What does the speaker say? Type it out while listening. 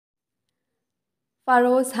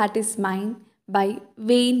Pharaoh's Heart is Mine by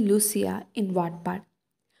Wayne Lucia in Wattpad.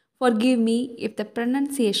 Forgive me if the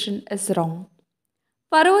pronunciation is wrong.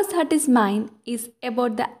 Pharaoh's Heart is Mine is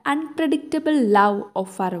about the unpredictable love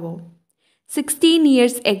of Pharaoh. 16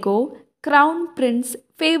 years ago, Crown Prince's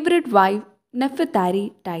favorite wife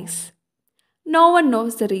Nefertari dies. No one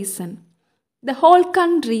knows the reason. The whole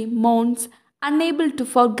country mourns, unable to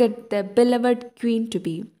forget their beloved queen to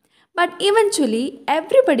be. But eventually,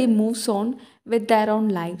 everybody moves on with their own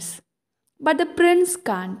lives. But the prince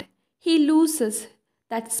can't. He loses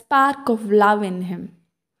that spark of love in him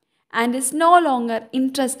and is no longer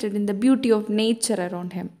interested in the beauty of nature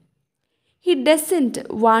around him. He doesn't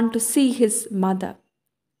want to see his mother.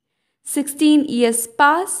 16 years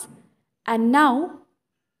pass, and now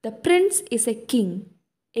the prince is a king,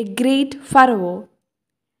 a great pharaoh.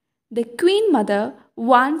 The queen mother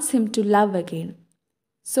wants him to love again,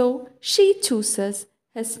 so she chooses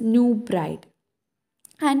his new bride.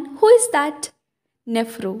 And who is that?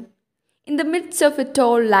 Nephru. In the midst of it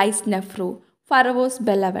all lies Nephru, Pharaoh's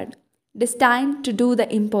beloved, destined to do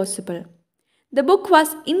the impossible. The book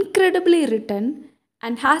was incredibly written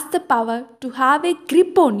and has the power to have a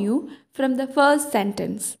grip on you from the first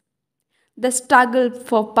sentence. The struggle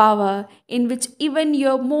for power, in which even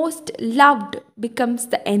your most loved becomes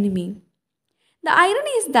the enemy. The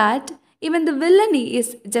irony is that even the villainy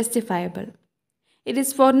is justifiable. It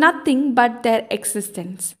is for nothing but their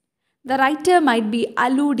existence. The writer might be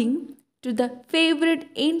alluding to the favorite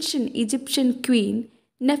ancient Egyptian queen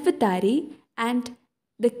Nefertari and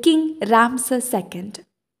the king Ramses II.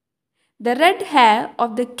 The red hair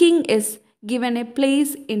of the king is given a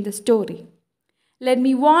place in the story. Let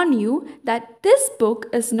me warn you that this book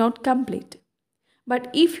is not complete.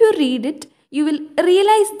 But if you read it, you will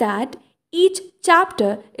realize that each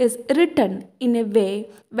chapter is written in a way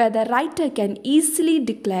where the writer can easily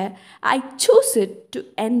declare, I choose it to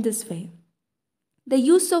end this way. The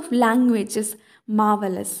use of language is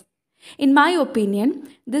marvelous. In my opinion,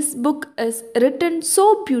 this book is written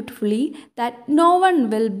so beautifully that no one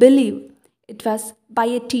will believe it was by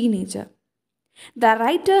a teenager. The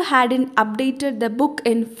writer hadn't updated the book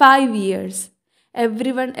in 5 years.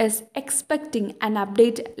 Everyone is expecting an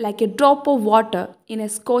update like a drop of water in a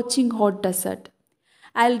scorching hot desert.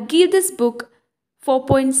 I'll give this book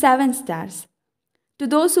 4.7 stars. To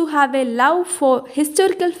those who have a love for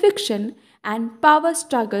historical fiction and power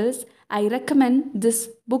struggles, I recommend this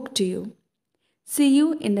book to you. See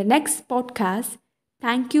you in the next podcast.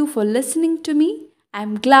 Thank you for listening to me.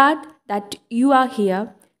 I'm glad that you are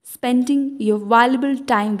here, spending your valuable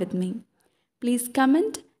time with me. Please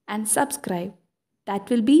comment and subscribe. That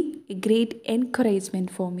will be a great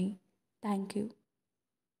encouragement for me. Thank you.